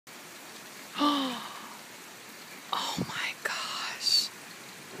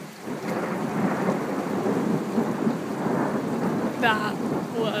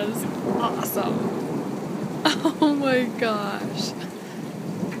gosh.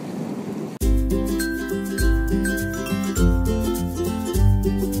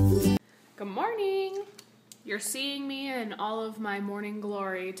 Good morning. You're seeing me in all of my morning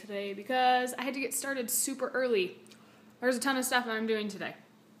glory today because I had to get started super early. There's a ton of stuff that I'm doing today.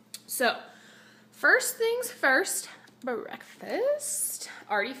 So, first things first, breakfast.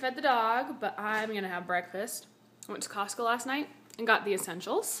 Already fed the dog, but I'm gonna have breakfast. I went to Costco last night and got the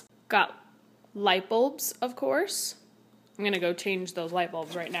essentials. Got light bulbs, of course. I'm gonna go change those light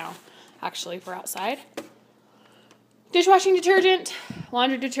bulbs right now, actually, for outside. Dishwashing detergent,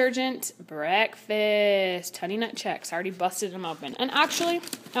 laundry detergent, breakfast, Honey Nut Checks. I already busted them open. And actually, I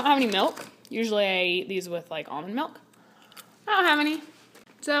don't have any milk. Usually I eat these with like almond milk. I don't have any.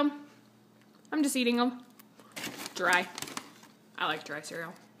 So, I'm just eating them dry. I like dry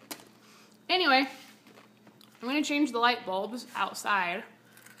cereal. Anyway, I'm going to change the light bulbs outside.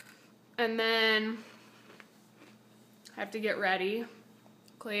 And then I have to get ready.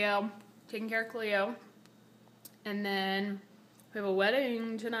 Cleo, taking care of Cleo. And then we have a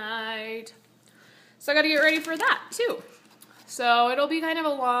wedding tonight. So I got to get ready for that too. So it'll be kind of a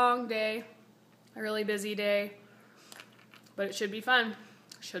long day, a really busy day. But it should be fun.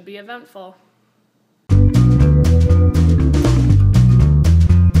 Should be eventful.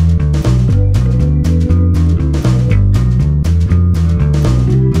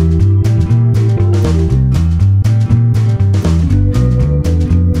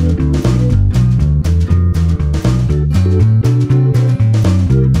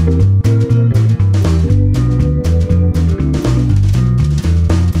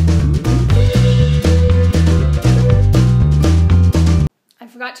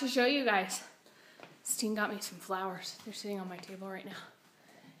 To show you guys, Steen got me some flowers. They're sitting on my table right now.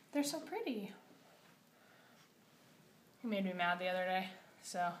 They're so pretty. He made me mad the other day,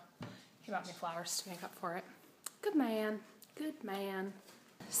 so he bought me flowers to make up for it. Good man, good man.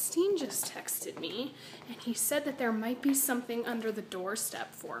 Steen just texted me and he said that there might be something under the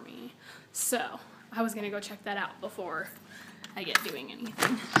doorstep for me. So I was gonna go check that out before I get doing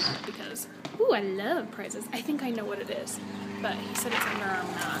anything because, ooh, I love prizes. I think I know what it is, but he said it's under our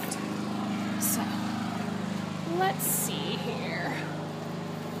mat. So, let's see here.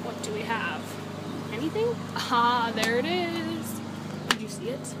 What do we have? Anything? Ah, there it is. Did you see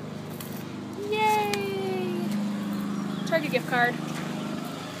it? Yay! Target gift card.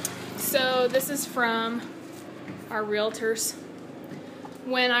 So, this is from our realtors.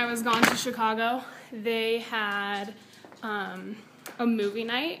 When I was gone to Chicago, they had a movie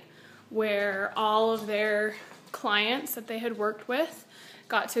night where all of their clients that they had worked with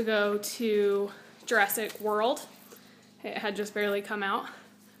got to go to Jurassic World. It had just barely come out,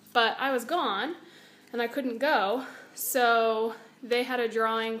 but I was gone and I couldn't go, so they had a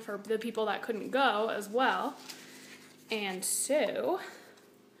drawing for the people that couldn't go as well, and so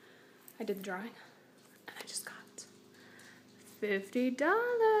I did the drawing and I just got $50.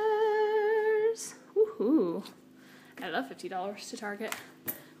 Woohoo! I love $50 to Target.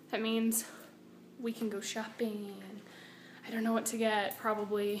 That means we can go shopping. I don't know what to get.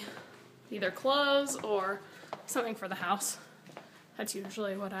 Probably either clothes or something for the house. That's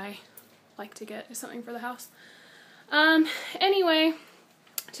usually what I like to get, is something for the house. Anyway,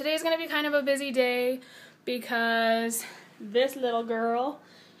 today's gonna be kind of a busy day because this little girl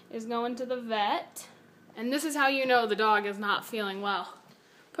is going to the vet. And this is how you know the dog is not feeling well.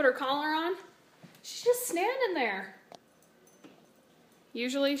 Put her collar on. She's just standing there.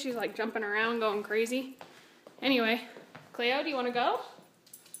 Usually she's like jumping around, going crazy. Anyway, Cleo, do you want to go?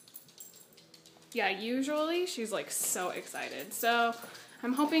 Yeah, usually she's like so excited. So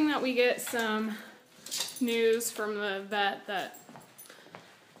I'm hoping that we get some news from the vet that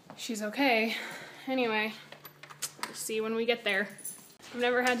she's okay. Anyway, we'll see when we get there. I've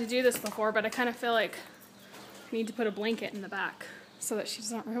never had to do this before, but I kind of feel like I need to put a blanket in the back so that she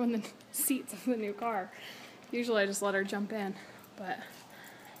doesn't ruin the seats of the new car. Usually I just let her jump in, but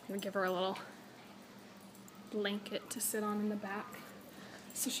I'm gonna give her a little blanket to sit on in the back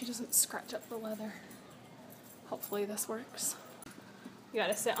so she doesn't scratch up the leather. Hopefully this works. You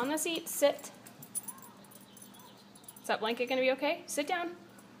gotta sit on the seat, sit. Is that blanket gonna be okay? Sit down.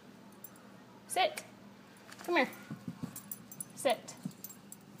 Sit. Come here. Sit.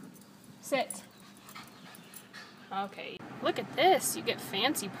 Sit. Okay. Look at this. You get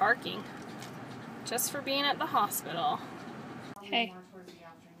fancy parking just for being at the hospital. Hey.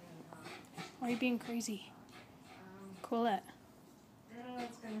 Why are you being crazy? Cool it.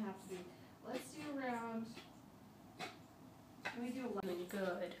 It's gonna have to be. Let's do around. Can we do 11?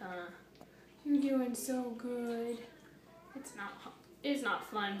 Good, huh? You're doing so good. It's not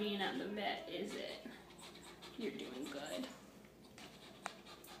fun being at the vet, is it? You're doing good.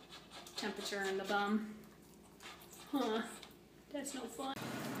 Temperature in the bum. Huh. That's no fun.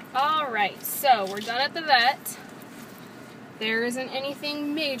 Alright, so we're done at the vet. There isn't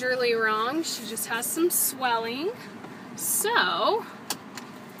anything majorly wrong. She just has some swelling. So,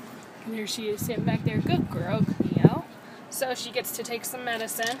 and there she is sitting back there. Good girl, Cleo. So she gets to take some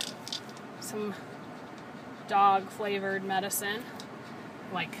medicine. Some dog-flavored medicine.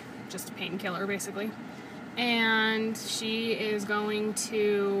 Like, just a painkiller, basically. And she is going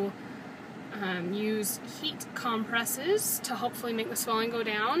to use heat compresses to hopefully make the swelling go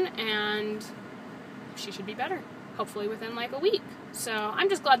down, and she should be better, hopefully within like a week. So I'm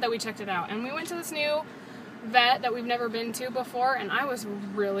just glad that we checked it out. And we went to this new vet that we've never been to before, and I was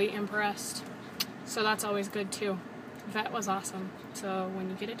really impressed. So that's always good too. Vet was awesome. So when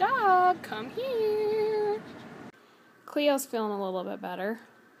you get a dog, come here. Cleo's feeling a little bit better.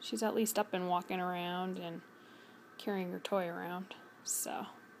 She's at least up and walking around and carrying her toy around. So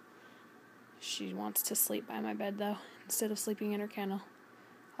she wants to sleep by my bed though, instead of sleeping in her kennel.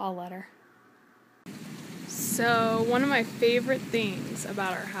 I'll let her. So one of my favorite things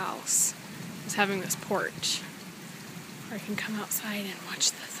about our house is having this porch where I can come outside and watch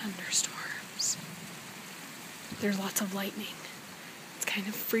the thunderstorms. There's lots of lightning. It's kind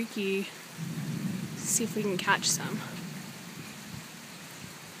of freaky. See if we can catch some.